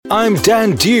I'm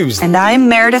Dan Dews. And I'm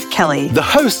Meredith Kelly, the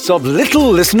hosts of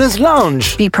Little Listeners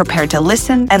Lounge. Be prepared to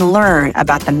listen and learn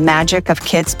about the magic of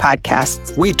kids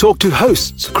podcasts. We talk to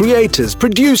hosts, creators,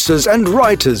 producers, and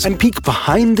writers and peek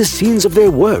behind the scenes of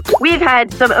their work. We've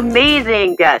had some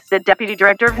amazing guests. The Deputy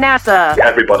Director of NASA.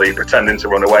 Everybody pretending to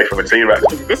run away from a T-Rex.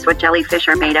 Is this what jellyfish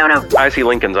are made out of? I see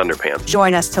Lincoln's underpants.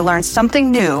 Join us to learn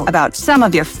something new about some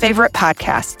of your favorite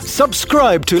podcasts.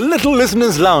 Subscribe to Little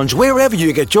Listeners Lounge wherever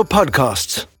you get your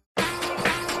podcasts.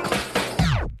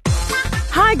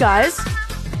 Hi guys,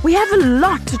 we have a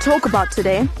lot to talk about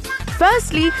today.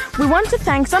 Firstly, we want to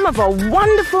thank some of our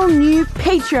wonderful new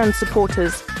Patreon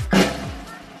supporters.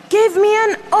 Give me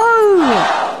an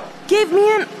O, give me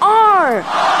an R,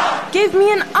 give me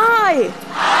an I,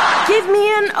 give me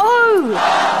an O,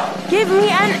 give me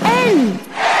an N.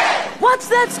 What's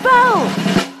that spell?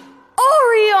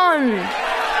 Orion.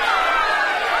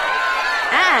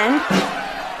 And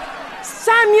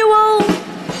Samuel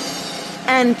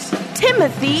and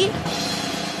Timothy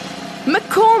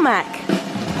McCormack.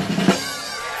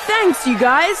 Thanks, you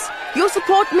guys. Your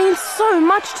support means so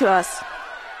much to us.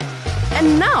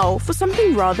 And now for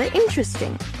something rather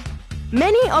interesting.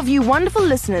 Many of you wonderful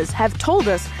listeners have told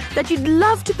us that you'd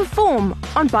love to perform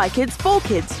on By Kids for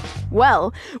Kids.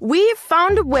 Well, we've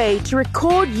found a way to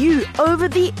record you over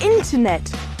the internet.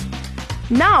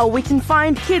 Now we can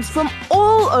find kids from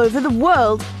all over the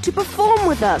world to perform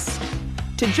with us.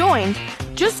 To join,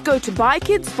 just go to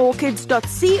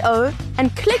bykids4kids.co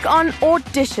and click on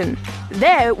Audition.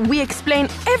 There, we explain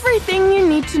everything you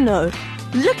need to know.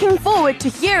 Looking forward to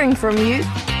hearing from you.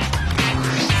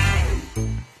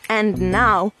 And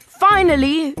now,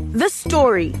 finally, the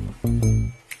story.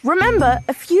 Remember,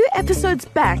 a few episodes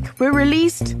back, we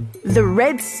released The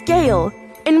Red Scale,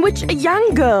 in which a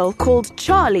young girl called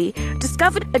Charlie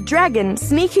discovered a dragon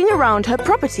sneaking around her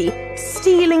property,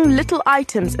 stealing little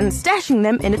items and stashing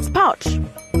them in its pouch.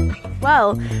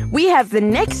 Well, we have the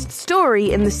next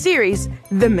story in the series,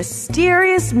 The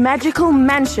Mysterious Magical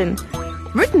Mansion,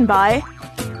 written by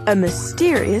a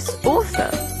mysterious author.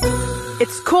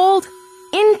 It's called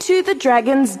Into the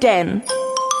Dragon's Den.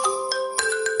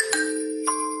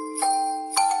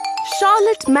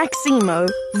 Charlotte Maximo,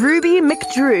 Ruby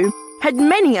McDrew, had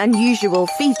many unusual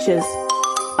features.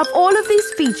 Of all of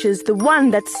these features, the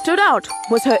one that stood out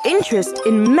was her interest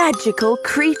in magical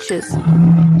creatures.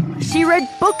 She read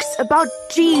books about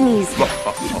genies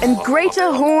and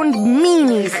greater horned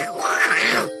meanies,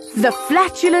 the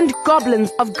flatulent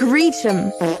goblins of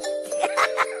Greetham.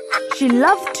 She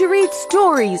loved to read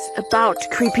stories about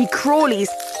creepy crawlies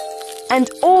and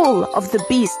all of the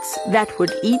beasts that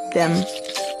would eat them.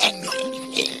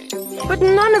 But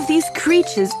none of these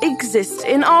creatures exist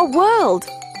in our world.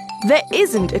 There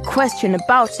isn't a question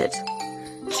about it.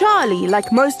 Charlie,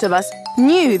 like most of us,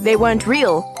 knew they weren't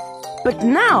real. But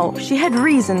now she had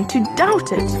reason to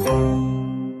doubt it.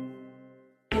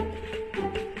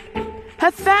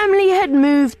 Her family had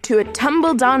moved to a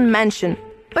tumble-down mansion,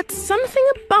 but something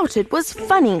about it was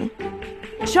funny.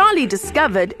 Charlie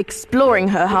discovered, exploring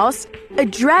her house, a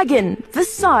dragon the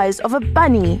size of a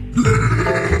bunny.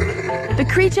 The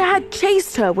creature had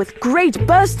chased her with great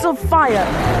bursts of fire.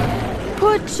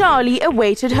 Poor Charlie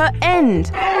awaited her end.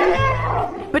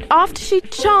 But after she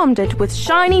charmed it with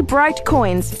shiny bright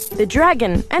coins, the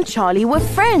dragon and Charlie were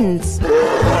friends.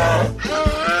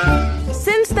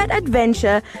 Since that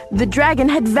adventure, the dragon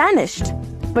had vanished,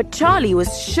 but Charlie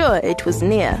was sure it was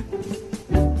near.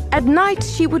 At night,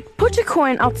 she would put a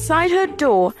coin outside her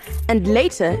door, and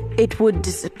later it would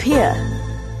disappear.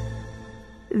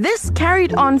 This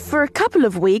carried on for a couple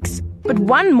of weeks, but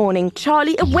one morning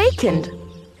Charlie awakened.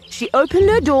 She opened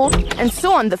her door and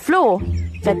saw on the floor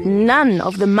that none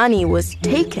of the money was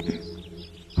taken.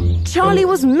 Charlie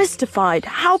was mystified.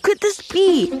 How could this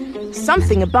be?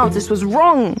 Something about this was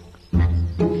wrong.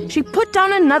 She put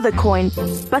down another coin,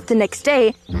 but the next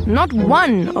day, not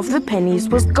one of the pennies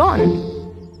was gone.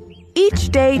 Each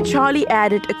day, Charlie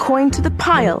added a coin to the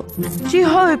pile. She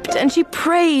hoped and she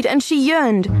prayed and she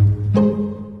yearned.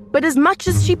 But as much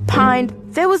as she pined,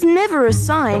 there was never a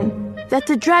sign that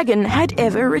the dragon had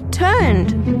ever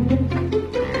returned.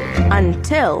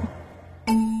 Until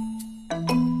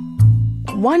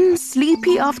one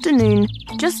sleepy afternoon,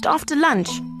 just after lunch,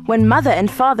 when Mother and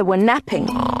Father were napping,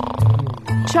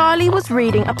 Charlie was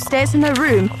reading upstairs in her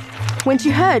room when she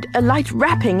heard a light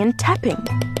rapping and tapping.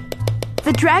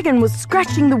 The dragon was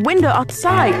scratching the window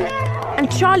outside,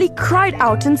 and Charlie cried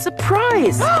out in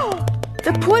surprise.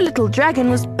 The poor little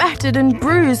dragon was battered and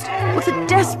bruised, with a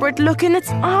desperate look in its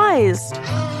eyes.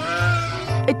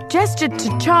 It gestured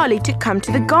to Charlie to come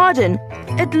to the garden.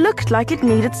 It looked like it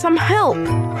needed some help.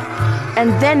 and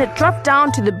then it dropped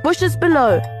down to the bushes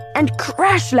below and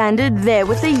crash-landed there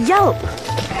with a yelp.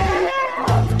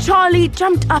 Charlie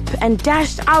jumped up and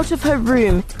dashed out of her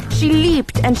room. She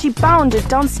leaped and she bounded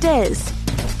downstairs.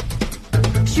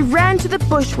 She ran to the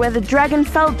bush where the dragon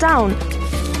fell down,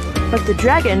 but the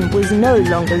dragon was no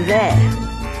longer there.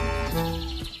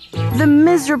 The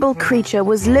miserable creature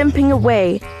was limping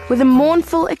away with a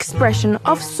mournful expression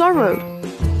of sorrow.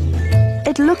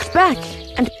 It looked back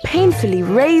and painfully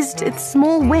raised its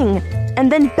small wing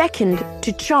and then beckoned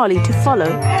to Charlie to follow.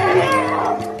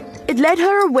 It led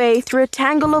her away through a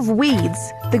tangle of weeds.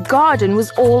 The garden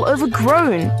was all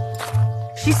overgrown.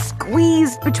 She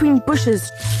squeezed between bushes.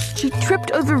 She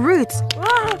tripped over roots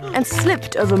and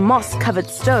slipped over moss-covered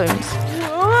stones.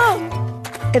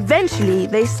 Eventually,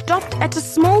 they stopped at a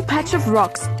small patch of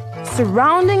rocks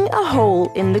surrounding a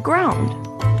hole in the ground.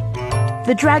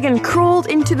 The dragon crawled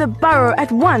into the burrow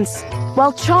at once,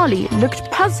 while Charlie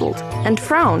looked puzzled and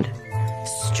frowned.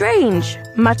 "Strange,"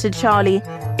 muttered Charlie.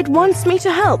 "It wants me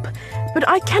to help, but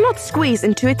I cannot squeeze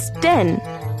into its den.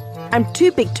 I'm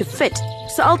too big to fit,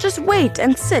 so I'll just wait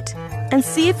and sit and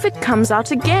see if it comes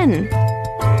out again."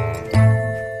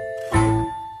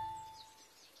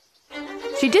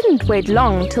 She didn't wait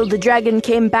long till the dragon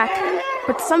came back,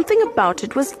 but something about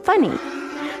it was funny.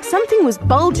 Something was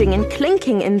bulging and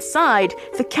clinking inside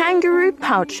the kangaroo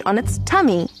pouch on its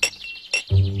tummy.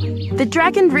 The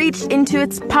dragon reached into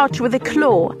its pouch with a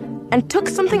claw and took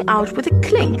something out with a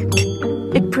clink.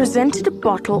 It presented a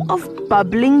bottle of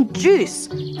bubbling juice.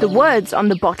 The words on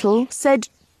the bottle said,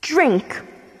 "Drink."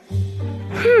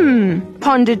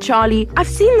 Pondered Charlie. "I've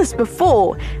seen this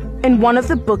before in one of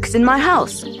the books in my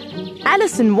house.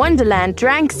 Alice in Wonderland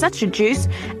drank such a juice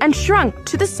and shrunk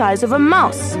to the size of a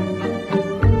mouse."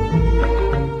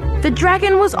 The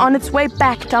dragon was on its way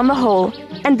back down the hole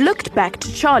and looked back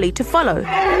to Charlie to follow.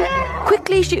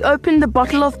 Quickly she opened the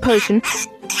bottle of potion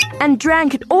and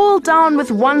drank it all down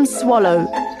with one swallow.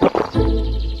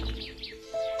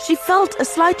 She felt a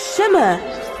slight shimmer,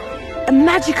 a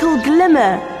magical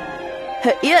glimmer.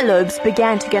 Her earlobes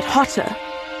began to get hotter.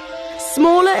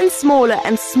 Smaller and smaller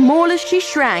and smaller she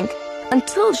shrank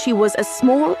until she was as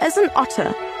small as an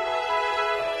otter.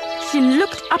 She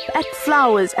looked up at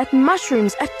flowers, at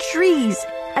mushrooms, at trees,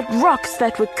 at rocks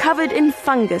that were covered in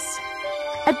fungus,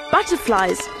 at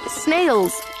butterflies,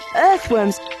 snails,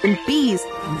 earthworms, and bees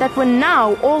that were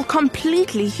now all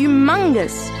completely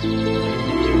humongous.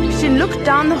 She looked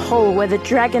down the hole where the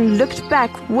dragon looked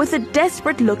back with a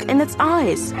desperate look in its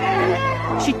eyes.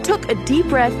 She took a deep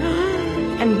breath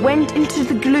and went into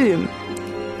the gloom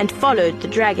and followed the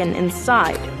dragon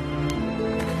inside.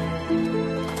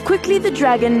 Quickly the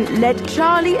dragon led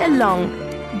Charlie along.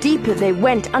 Deeper they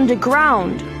went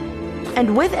underground.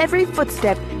 And with every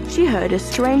footstep, she heard a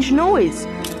strange noise,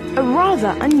 a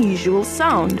rather unusual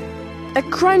sound. A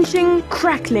crunching,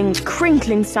 crackling,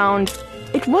 crinkling sound.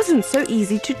 It wasn't so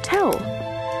easy to tell.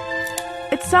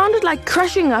 It sounded like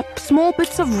crushing up small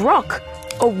bits of rock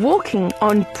or walking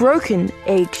on broken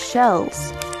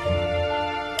eggshells.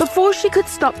 Before she could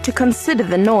stop to consider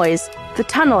the noise, the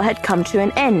tunnel had come to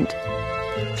an end.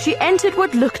 She entered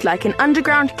what looked like an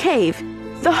underground cave,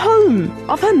 the home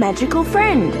of her magical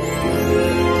friend.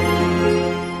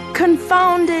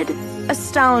 Confounded,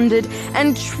 astounded,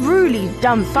 and truly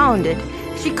dumbfounded,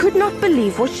 she could not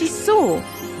believe what she saw.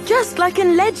 "Just like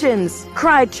in legends,"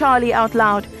 cried Charlie out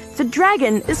loud, "the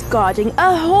dragon is guarding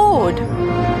a hoard."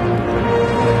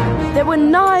 There were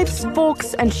knives,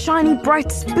 forks, and shiny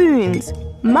bright spoons.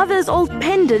 Mother's old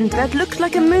pendant that looked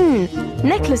like a moon.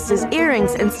 Necklaces,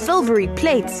 earrings, and silvery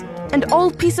plates. An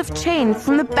old piece of chain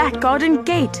from the back garden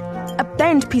gate. A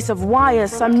bent piece of wire,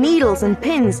 some needles and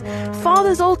pins.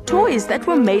 Father's old toys that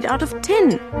were made out of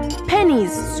tin.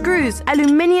 Pennies, screws,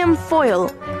 aluminium foil.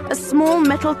 A small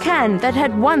metal can that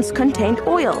had once contained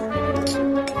oil.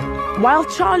 While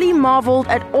Charlie marveled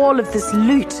at all of this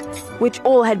loot, which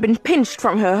all had been pinched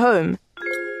from her home,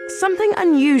 something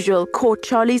unusual caught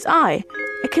Charlie's eye.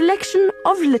 A collection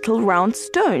of little round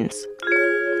stones.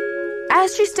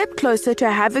 As she stepped closer to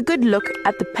have a good look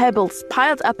at the pebbles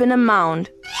piled up in a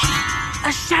mound,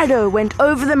 a shadow went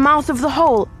over the mouth of the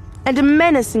hole, and a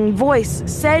menacing voice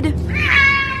said,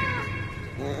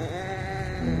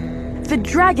 The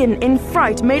dragon, in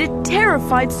fright, made a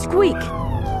terrified squeak.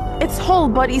 Its whole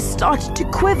body started to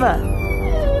quiver.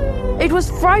 It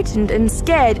was frightened and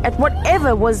scared at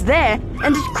whatever was there,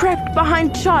 and it crept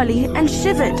behind Charlie and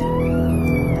shivered.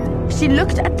 She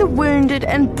looked at the wounded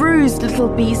and bruised little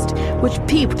beast, which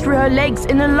peeped through her legs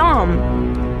in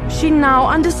alarm. She now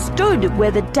understood where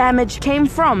the damage came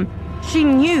from. She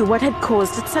knew what had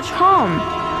caused it such harm.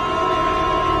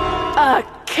 A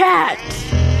cat!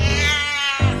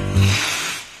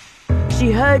 She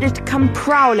heard it come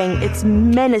prowling, its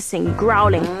menacing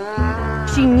growling.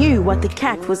 She knew what the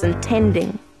cat was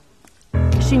intending.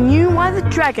 She knew why the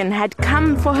dragon had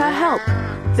come for her help.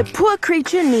 The poor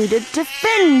creature needed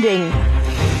defending.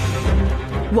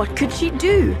 What could she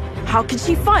do? How could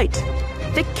she fight?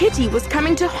 The kitty was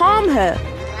coming to harm her.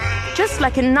 Just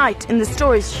like a knight in the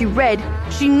stories she read,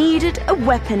 she needed a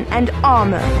weapon and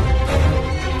armor.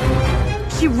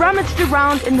 She rummaged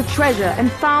around in the treasure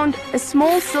and found a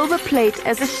small silver plate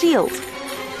as a shield.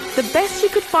 The best she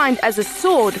could find as a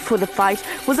sword for the fight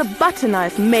was a butter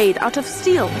knife made out of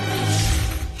steel.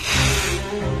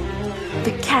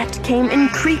 The cat came in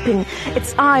creeping,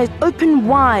 its eyes open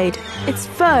wide, its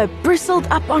fur bristled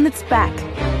up on its back.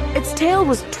 Its tail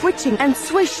was twitching and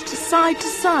swished side to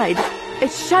side.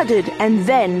 It shuddered and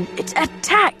then it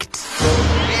attacked.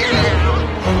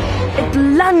 It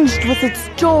lunged with its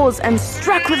jaws and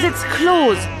struck with its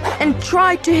claws and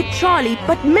tried to hit Charlie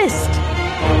but missed.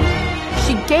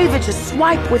 She gave it a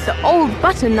swipe with the old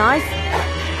butter knife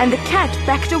and the cat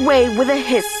backed away with a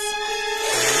hiss.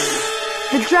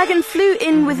 The dragon flew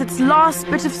in with its last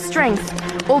bit of strength,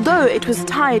 although it was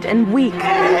tired and weak.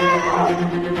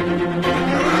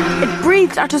 It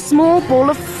breathed out a small ball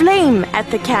of flame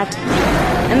at the cat,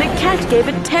 and the cat gave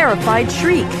a terrified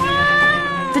shriek.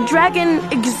 The dragon,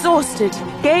 exhausted,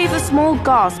 gave a small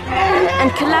gasp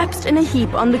and collapsed in a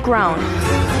heap on the ground.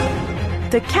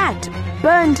 The cat,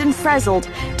 burned and frazzled,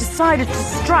 decided to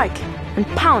strike and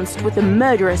pounced with a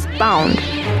murderous bound.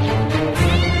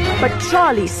 But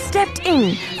Charlie stepped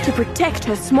in to protect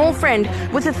her small friend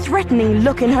with a threatening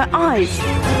look in her eyes.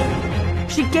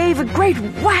 She gave a great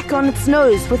whack on its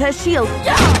nose with her shield,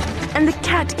 and the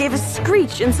cat gave a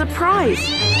screech in surprise.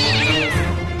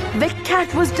 The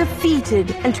cat was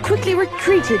defeated and quickly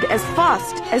retreated as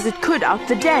fast as it could out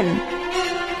the den.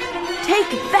 "Take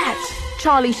that!"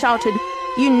 Charlie shouted,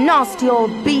 "you nasty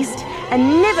old beast,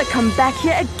 and never come back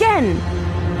here again!"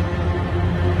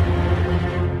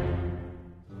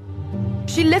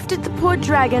 She lifted the poor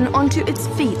dragon onto its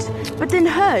feet, but then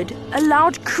heard a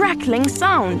loud crackling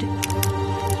sound.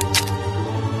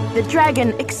 The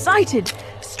dragon, excited,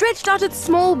 stretched out its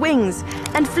small wings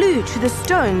and flew to the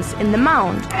stones in the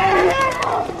mound.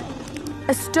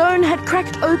 A stone had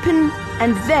cracked open,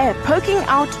 and there, poking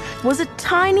out, was a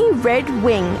tiny red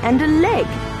wing and a leg.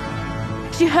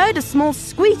 She heard a small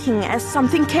squeaking as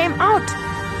something came out.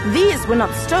 These were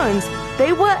not stones,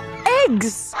 they were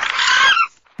eggs.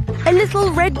 A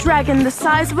little red dragon the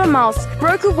size of a mouse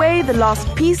broke away the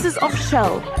last pieces of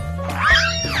shell.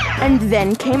 And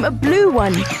then came a blue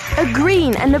one, a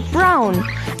green and a brown,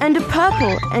 and a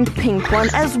purple and pink one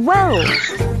as well.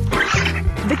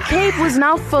 The cave was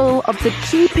now full of the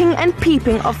cheeping and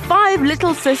peeping of 5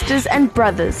 little sisters and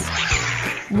brothers.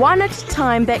 One at a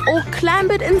time, they all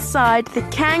clambered inside the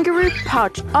kangaroo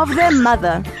pouch of their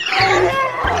mother.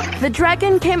 The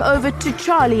dragon came over to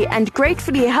Charlie and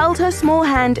gratefully held her small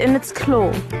hand in its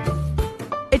claw.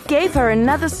 It gave her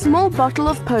another small bottle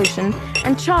of potion,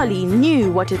 and Charlie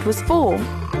knew what it was for.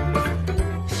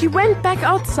 She went back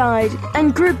outside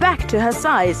and grew back to her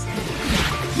size.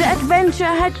 The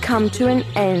adventure had come to an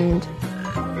end.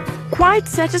 Quite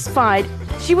satisfied,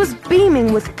 she was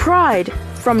beaming with pride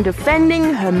from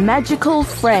defending her magical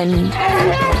friend.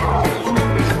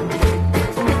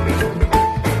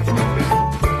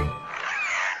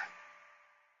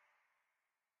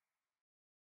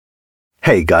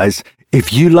 Hey guys,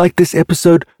 if you like this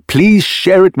episode, please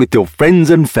share it with your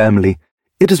friends and family.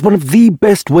 It is one of the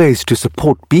best ways to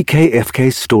support BKFK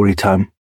Storytime.